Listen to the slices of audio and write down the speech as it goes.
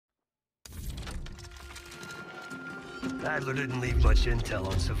Adler didn't leave much intel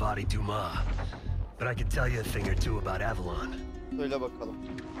on Savati Dumas, but I could tell you a thing or two about Avalon. Söyle bakalım.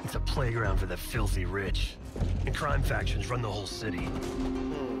 It's a playground for the filthy rich, and crime factions run the whole city.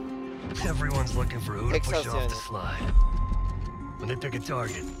 Everyone's looking for who to push off the slide. When they pick a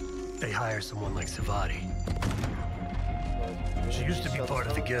target, they hire someone like Savati. She used to be part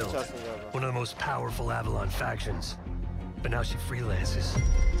of the guild, one of the most powerful Avalon factions, but now she freelances.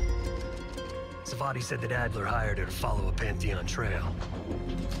 Savati said that Adler hired her to follow a Pantheon trail.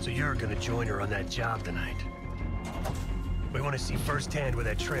 So you're gonna join her on that job tonight. We want to see firsthand where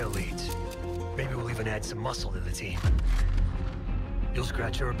that trail leads. Maybe we'll even add some muscle to the team. You'll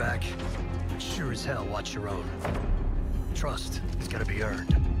scratch her back, but sure as hell watch your own. Trust is gotta be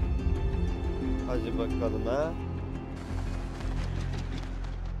earned. Hadi bakalım ha.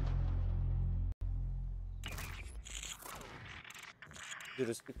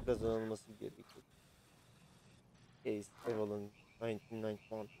 Dürüstlük kazanılması gerekiyor. Case Avalon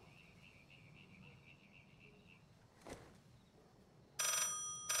 1991.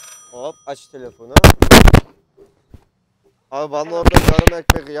 Hop aç telefonu. Abi bana orada yarım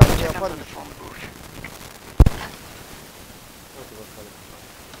ekmek yapar mısın? Hadi bakalım.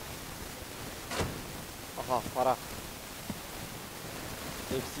 Aha para.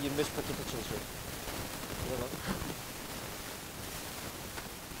 Hepsi 25 pakete çalışıyor. Ne lan?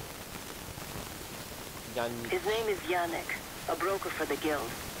 His name is Yannick, a broker for the guild.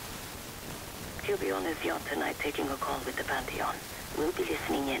 He'll be on his yacht tonight taking a call with the Pantheon. We'll be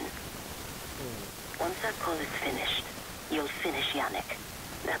listening in. Once that call is finished, you'll finish Yannick.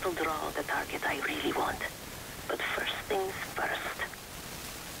 That'll draw the target I really want. But first things first.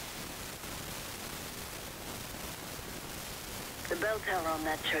 The bell tower on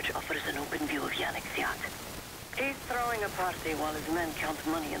that church offers an open view of Yannick's yacht. He's throwing a party while his men count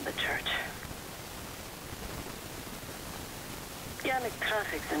money in the church. Yannick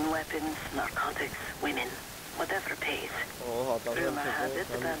traffics in weapons, narcotics, women, whatever pays. Rumor has it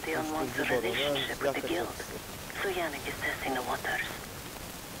the Pantheon wants a relationship with the guild, so Yannick is testing the waters.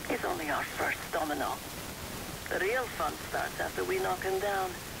 He's only our first domino. The real fun starts after we knock him down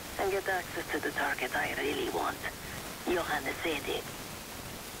and get access to the target I really want, Johannes Edi.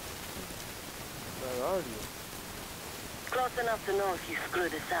 Where are you? Close enough to know if you screw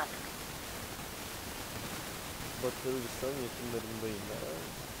this up. Let's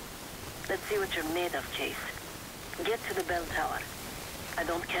see what you're made of, Chase. Get to the bell tower. I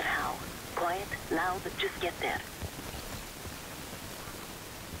don't care how. Quiet, loud, just get there.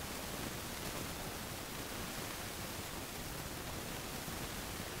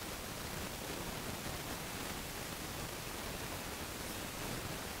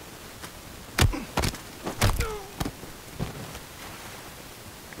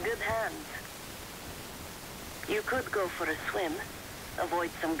 Good hands. You could go for a swim,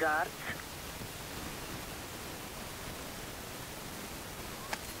 avoid some guards.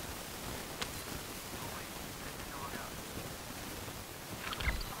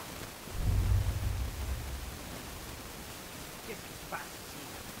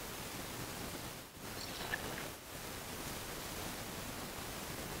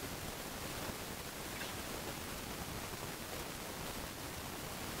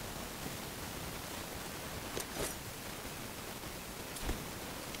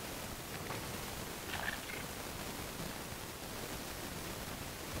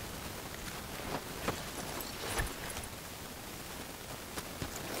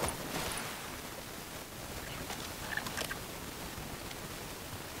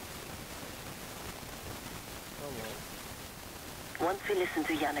 Once we listen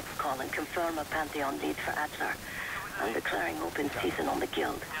to Yannick's call and confirm a Pantheon lead for Adler, I'm declaring open season on the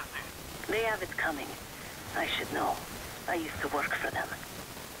guild. They have it coming. I should know. I used to work for them.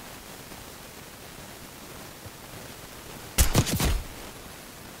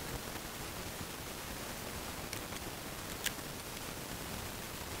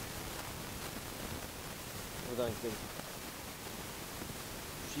 Buradan gidelim.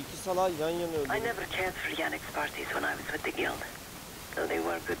 Şu iki salağı yan yana öldürdüm. I never cared for Yannick's parties when I was with the guild. Though they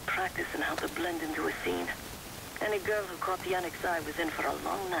were good practice in how to blend into a scene. Any girl who caught Yannick's eye was in for a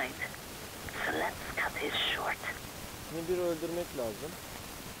long night. So let's cut his short. Şimdi biri öldürmek lazım.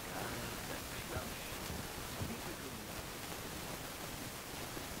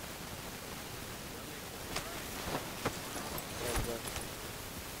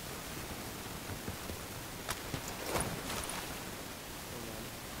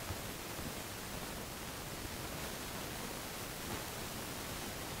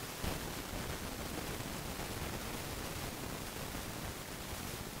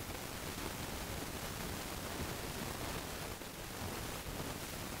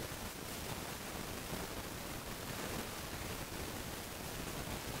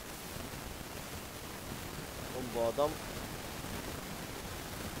 bu adam.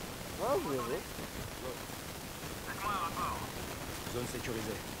 Ne yapıyor bu? Zone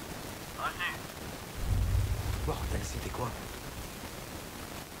sécurisée. Bordel, c'était quoi?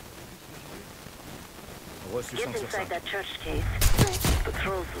 Reçu Get 5 sur inside 5. that church case. The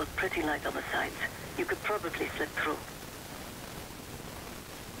trolls look pretty light on the sides. You could probably slip through.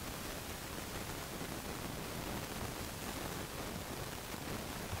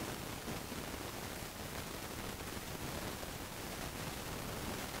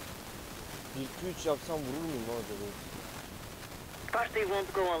 Bir iki üç yapsam vurur muyum orada? Party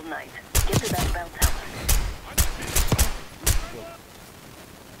won't go all night. Get to that bell tower.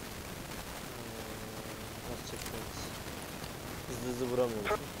 Nasıl çekmeliyiz? Hızlı hızlı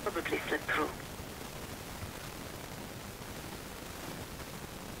vuramıyoruz. Probably slip through.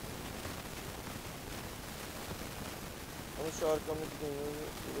 Ama şu arkamdaki dönüyoruz.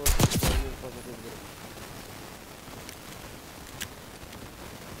 Fark edebilirim.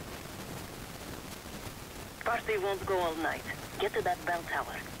 Party won't go all night. Get to that bell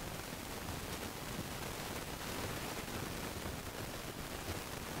tower.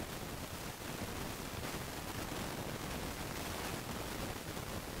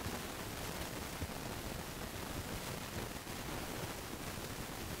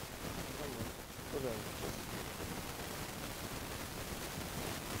 Buradan gideceğiz.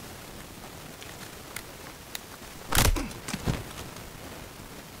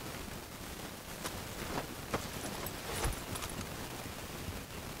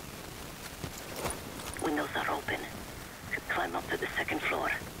 Windows are open. Could climb up to the second floor.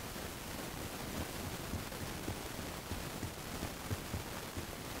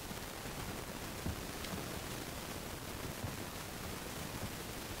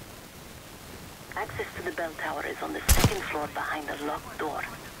 Access to the bell tower is on the second floor behind a locked door.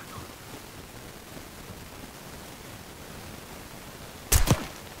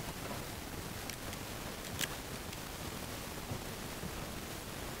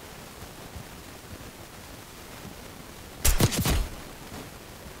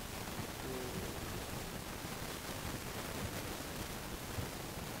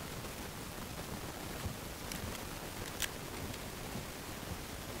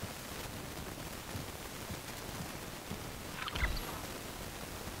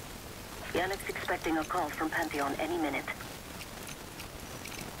 Yannick's expecting a call from Pantheon any minute.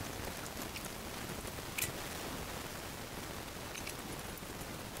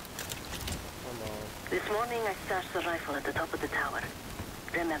 This morning I stashed the rifle at the top of the tower.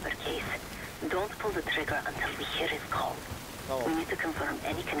 Remember, Case, don't pull the trigger until we hear his call. We need to confirm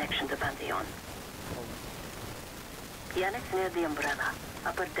any connection to Pantheon. Yannick's near the umbrella,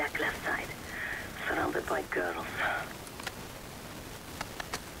 upper deck left side, surrounded by girls.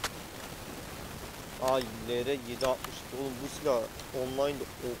 Ay LR 7.62 oğlum bu silah online'da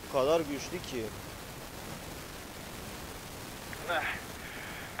o kadar güçlü ki.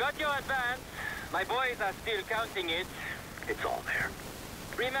 Got your advance. My boys are still counting it. It's all there.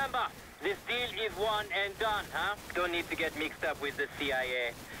 Remember, this deal is one and done, huh? Don't need to get mixed up with the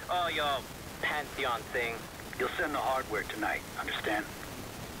CIA or your Pantheon thing. You'll send the hardware tonight, understand?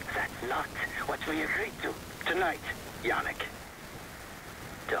 That's not what we agreed to. Tonight, Yannick.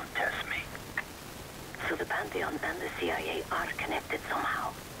 Don't test me. So the Pantheon and the CIA are connected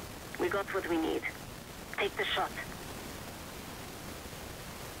somehow. We got what we need. Take the shot.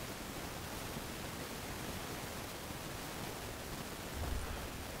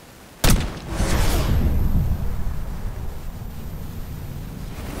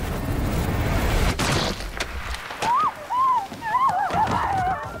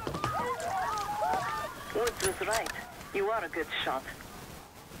 Woods was right. You are a good shot.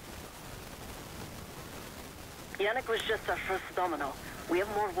 Yannick was just our first domino. We have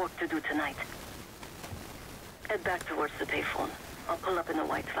more work to do tonight. Head back towards the payphone. I'll pull up in a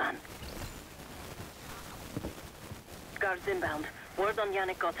white van. Guards inbound. Word on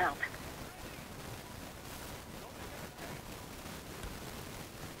Yannick got out.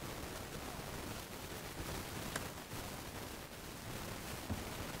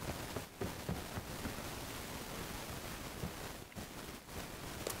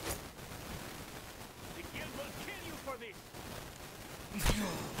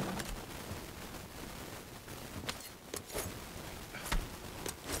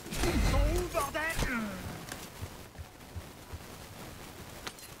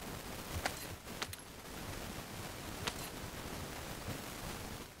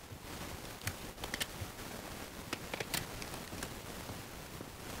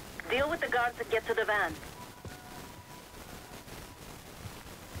 Deal with the guards and get to the van.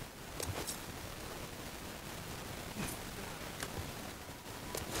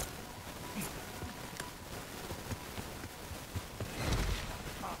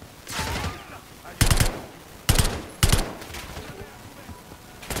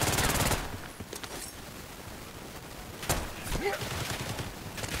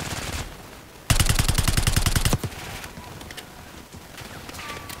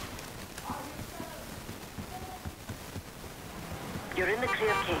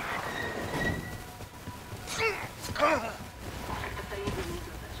 clear, Case.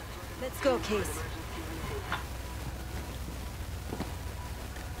 Let's go, Case.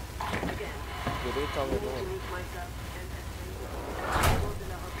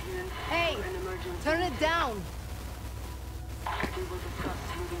 Hey, turn it down.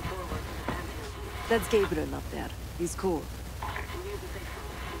 That's Gabriel up there. He's cool.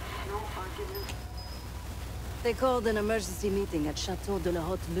 They called an emergency meeting at Chateau de la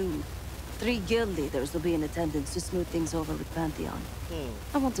Haute Lune. 3 guild leaders will be in attendance to smooth things over with Pantheon.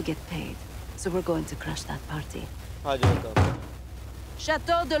 I want to get paid, so we're going to crash that party. Hadi bakalım.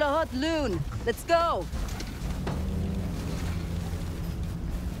 Chateau de la Haute Lune. Let's go!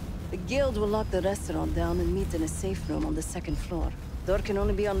 The guild will lock the restaurant down and meet in a safe room on the 2nd floor. Door can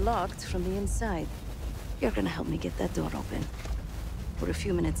only be unlocked from the inside. You're gonna help me get that door open. We're a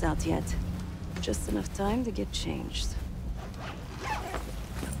few minutes out yet. Just enough time to get changed.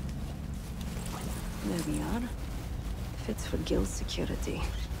 There we are. Fits for guild security.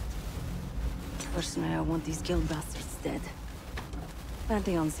 Personally, I want these guild bastards dead.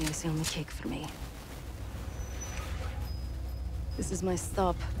 Pantheon's the icing on the cake for me. This is my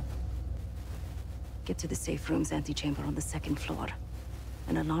stop. Get to the safe room's antechamber on the 2nd floor.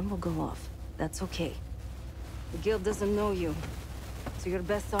 An alarm will go off. That's okay. The guild doesn't know you, so your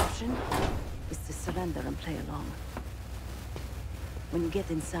best option is to surrender and play along. When you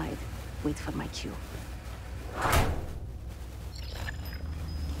get inside, wait for my cue.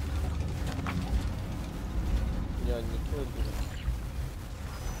 Yani iki öldürür.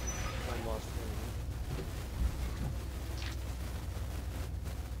 Ben bastım.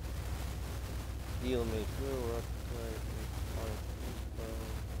 Dealmaker, what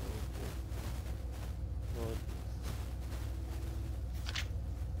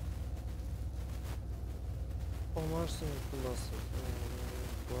Olmazsa unutulmaz.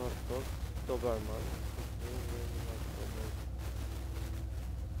 Bartok, Doberman.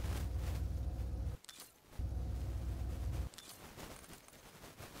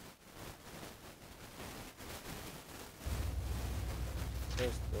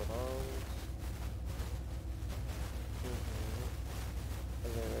 Restoran.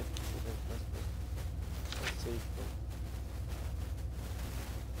 Evet, safe.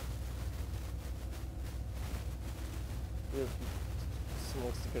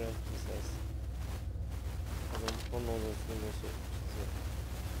 Smoke cigarette pieces. Onun olmasını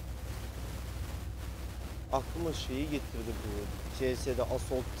aklıma şeyi getirdi bu. CS'de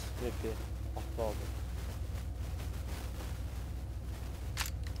Assault map'i. Aklı aldı.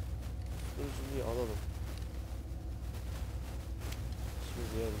 Sürücülüğü alalım.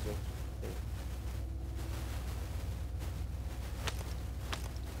 İşimize yarayacak. Evet.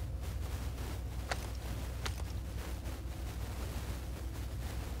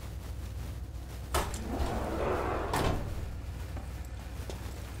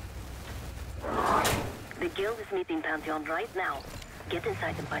 The guild is meeting Pantheon right now. Get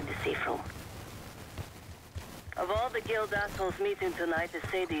inside and find the safe room. Of all the guild assholes meeting tonight, the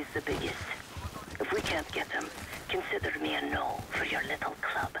Sadie's the biggest. If we can't get them, consider me a no for your little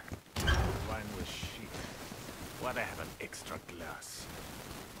club. Wine was shit. Why'd I have an extra glass?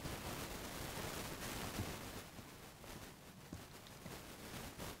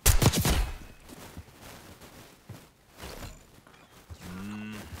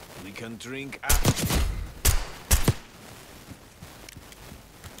 We can drink after.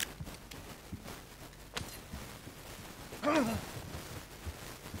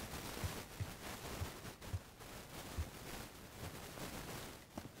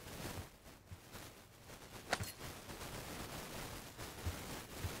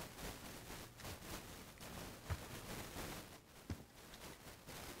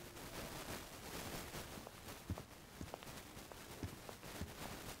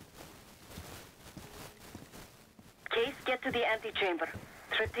 Case, get to the antechamber.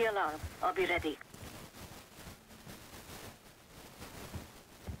 Trip the alarm. I'll be ready.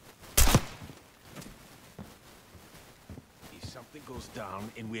 If something goes down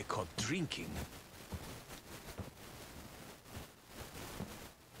and we're caught drinking...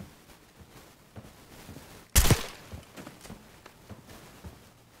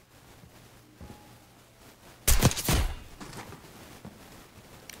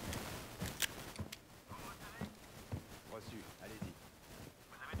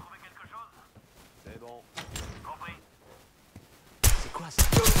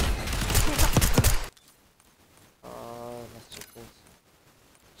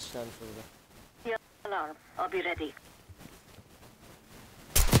 The alarm. I'll be ready.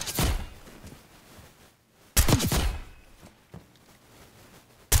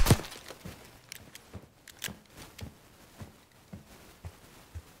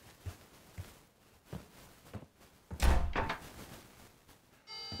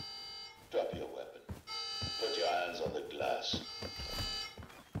 hands on the glass.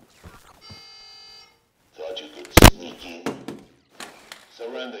 Thought you could sneak in?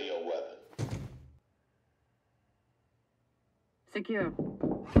 Surrender your weapon. Secure.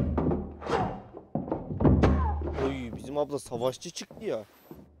 Oy, bizim abla savaşçı çıktı ya.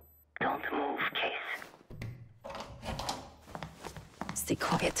 Don't move, Case. Stay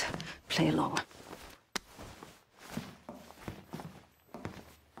quiet. Play along.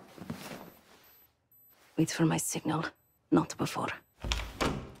 Wait for my signal, not before.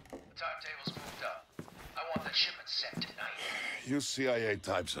 Timetable's moved up. I want the shipment sent tonight. You CIA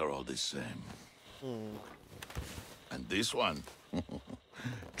types are all the same. And this one?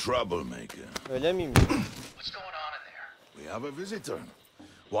 Troublemaker. Öyle miyim? What's going on in there? We have a visitor.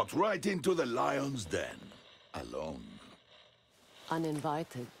 Walked right into the lion's den. Alone.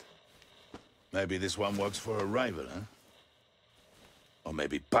 Uninvited. Maybe this one works for a rival, huh? Or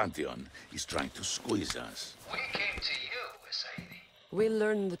maybe Pantheon is trying to squeeze us. We came to you, Sadie. We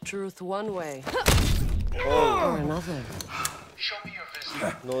learn the truth one way Oh. or another. Show me your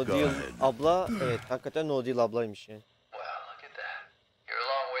visitor. No Go deal ahead. abla. Evet, hakikaten no deal ablaymış yani. Well, look at that. You're a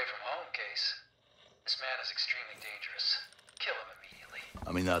long way from home, Case. This man is extremely dangerous. Kill him immediately.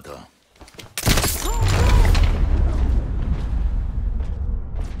 Aminato.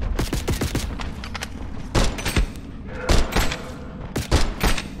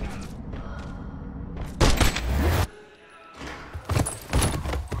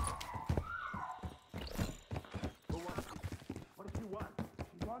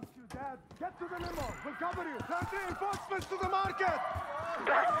 Get to the limo! We'll cover you! Send reinforcements to the market!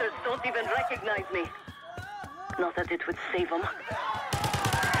 Bastards don't even recognize me. Not that it would save them.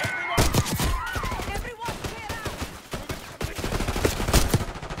 Everyone clear out!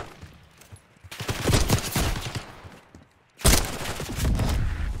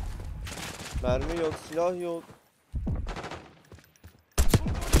 Mermi yok, silah yok.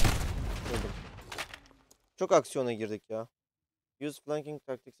 Öldüm. Çok aksiyona girdik ya. Use flanking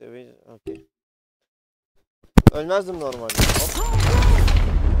tactics away. Okay. Ölmezdim normalde. Hop.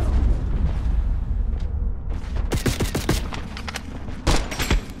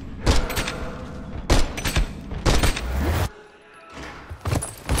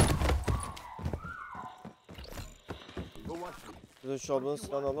 Burada şu ablanın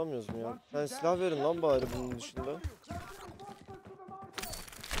silahını alamıyoruz mu ya? Sen silah verin lan bari bunun dışında.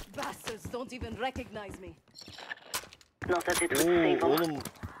 Bastards don't even recognize me. Not that it would save them. Oğlum.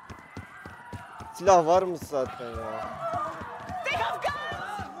 Silah var mı zaten ya? They have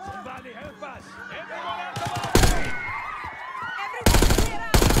guns! Somebody help us! Everyone out Everyone clear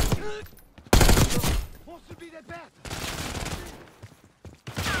out! Supposed to be that bad!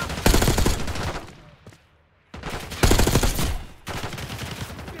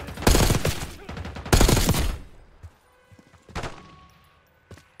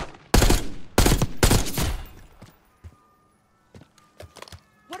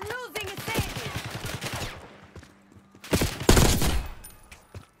 We're losing a Sadie!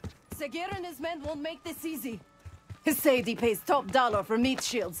 Sagir and his men won't make this easy. Sadie pays top dollar for meat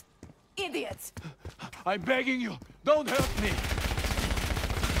shields. Idiots! I'm begging you, don't hurt me!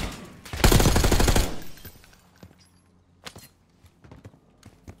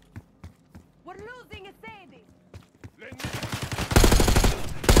 We're losing a Sadie! Let me...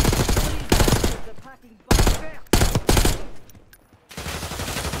 The packing box there!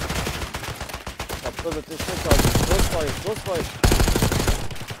 Kaptan ateşine kaldı. Crossfire, crossfire.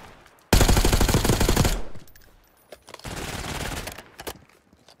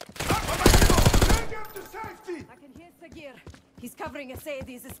 Bring him to safety! I can hear Sagir. He's covering a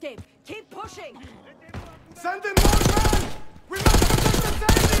Sadie's escape. Keep pushing! Send in more men! We must protect the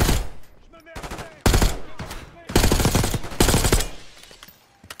safety!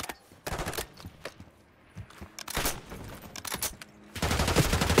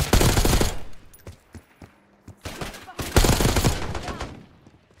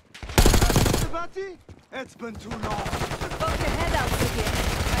 It's been too long. Poke your head out, Sagir.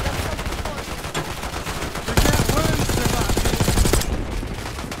 I got something for you. We can't win, Sabati.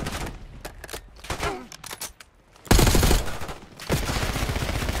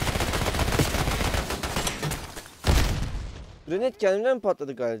 Granit kendinden mi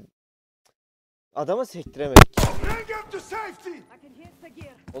patladı galiba? Adama sektiremedik. Bring him to safety! I can hear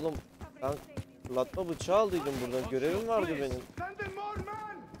Sagir. Oğlum ben fırlatma bıçağı aldıydım buradan. Görevim vardı benim. Send in more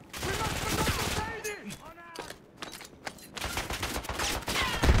men! We must protect the safety!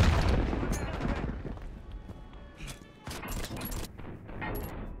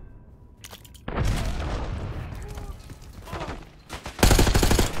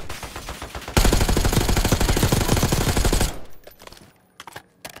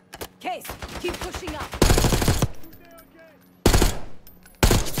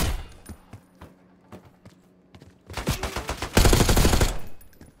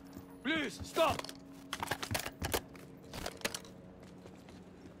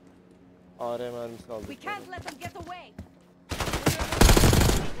 AR mermisi aldık. We can't let them get away.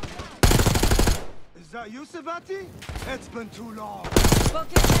 Is that you, Savati? It's been too long.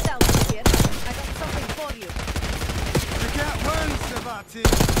 Poke your head out of here. I got something for you. You can't win, Savati.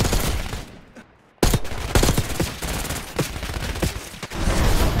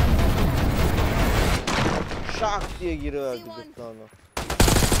 Şak diye giriverdi gırtlağına.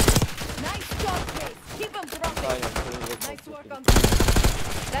 Nice job, Chase. Keep them dropping. Aynen. Nice work on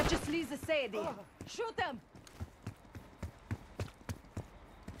that. Just leaves the Sadie. Shoot them.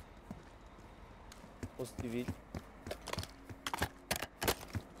 O sivil.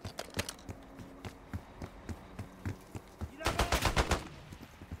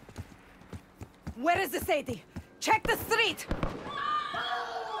 Where is the Sadie? Check the street.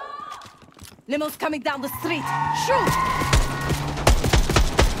 Limo's coming down the street. Shoot!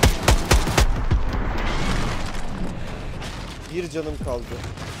 Bir canım kaldı.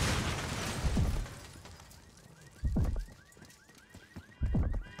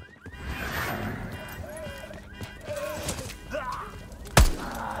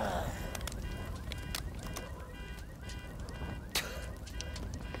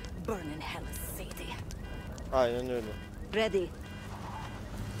 Burn in hell, Sadie. Aynen öyle. Ready.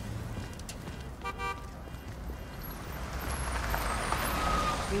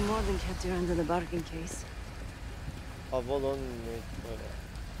 We more than kept her under the bargain case. Avalon ne böyle.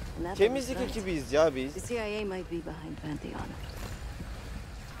 And that Temizlik was right. ekibiyiz ya biz. The CIA might be behind Pantheon.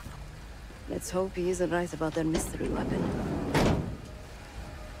 Let's hope he isn't right about their mystery weapon.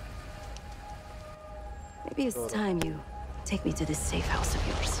 Maybe it's time you take me to this safe house of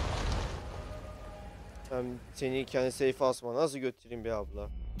yours. Ben seni kendi safe asma nasıl götüreyim be abla?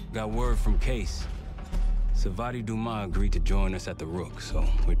 Got word from Case. Savati Dumas agreed to join us at the Rook, so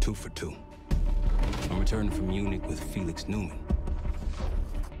we're 2 for 2. I'm returning from Munich with Felix Newman.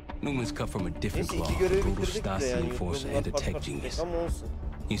 Newman's cut from a different Neyse cloth, iki görevi brutal bitirdik bile Stasi yani. enforcer Bunlar and a part tech part genius. ama olsun.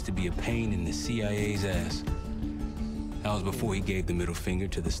 Used to be a pain in the CIA's ass. That was before he gave the middle finger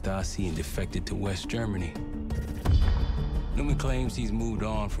to the Stasi and defected to West Germany. Newman claims he's moved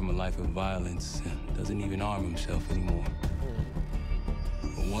on from a life of violence and doesn't even arm himself anymore.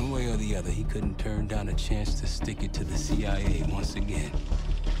 But one way or the other, he couldn't turn down a chance to stick it to the CIA once again.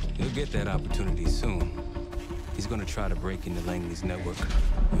 He'll get that opportunity soon. He's gonna try to break into Langley's network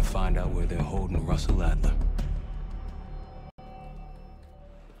and find out where they're holding Russell Adler.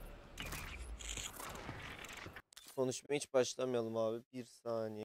 Konuşmaya hiç başlamayalım abi. Bir saniye.